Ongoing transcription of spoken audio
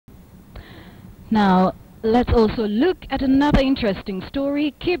Now, let's also look at another interesting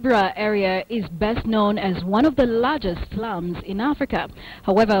story. Kibra area is best known as one of the largest slums in Africa.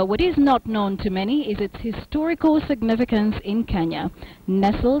 However, what is not known to many is its historical significance in Kenya.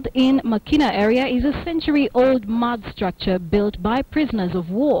 Nestled in Makina area is a century-old mud structure built by prisoners of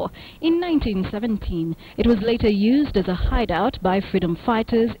war in 1917. It was later used as a hideout by freedom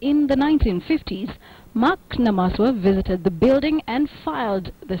fighters in the 1950s. Mark Namaswa visited the building and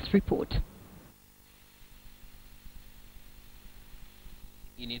filed this report.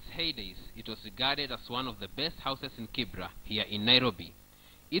 In its heydays, it was regarded as one of the best houses in Kibra, here in Nairobi.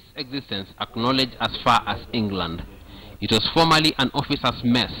 Its existence acknowledged as far as England. It was formerly an officer's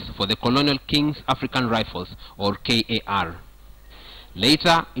mess for the Colonial King's African Rifles, or KAR.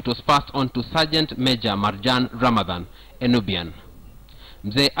 Later, it was passed on to Sergeant Major Marjan Ramadan, a Nubian.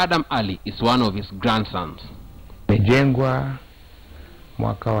 Mzee Adam Ali is one of his grandsons. Imejengwa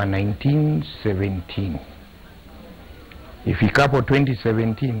mwaka wa 1917. Ifikapo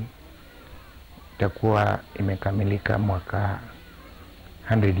 2017 itakuwa imekamilika mwaka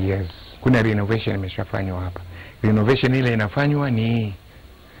 100 years. Kuna renovation imeshafanywa hapa. Renovation ile inafanywa ni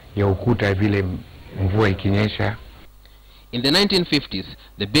ya ukuta vile mvua ikinyesha. In the 1950s,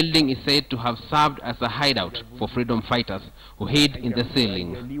 the building is said to have served as a hideout for freedom fighters who hid in the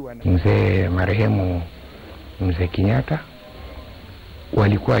ceiling. Mzee marehemu Mzee Kenyatta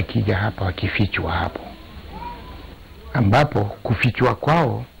walikuwa akija hapa wakifichwa hapo. Ambapo kufichwa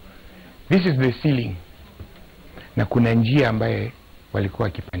kwao, this is the ceiling, na kuna njia ambaye walikuwa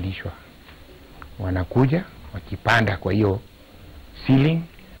wakipandishwa, wanakuja wakipanda kwa hiyo ceiling.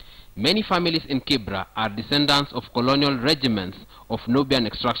 Many families in Kibra are descendants of colonial regiments of Nubian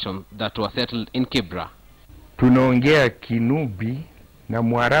extraction that were settled in Kibra. Tunaongea Kinubi na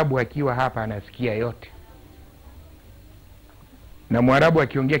Mwarabu akiwa hapa anasikia yote, na Mwarabu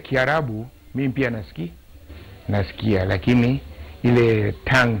akiongea Kiarabu mimi pia nasikia, lakini ile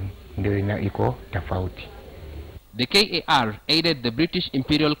tang ndio iko tofauti. The KAR aided the British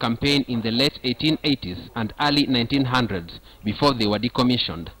Imperial campaign in the late 1880s and early 1900s before they were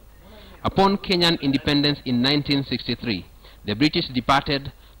decommissioned. Upon Kenyan independence in 1963, the British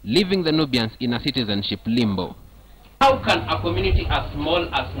departed, leaving the Nubians in a citizenship limbo. How can a community as small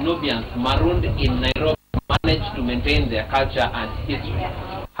as Nubians marooned in Nairobi manage to maintain their culture and history?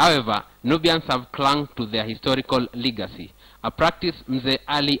 However, Nubians have clung to their historical legacy, a practice Mzee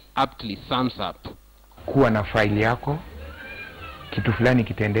Ali aptly sums up. Kuwa na file yako, kitu fulani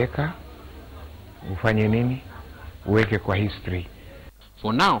kitendeka, ufanye nini, uweke kwa history.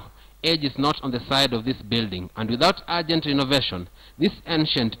 For now, age is not on the side of this building, and without urgent renovation, this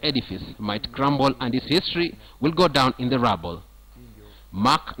ancient edifice might crumble and its history will go down in the rubble.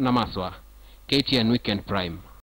 Mark Namaswa, KTN Weekend Prime.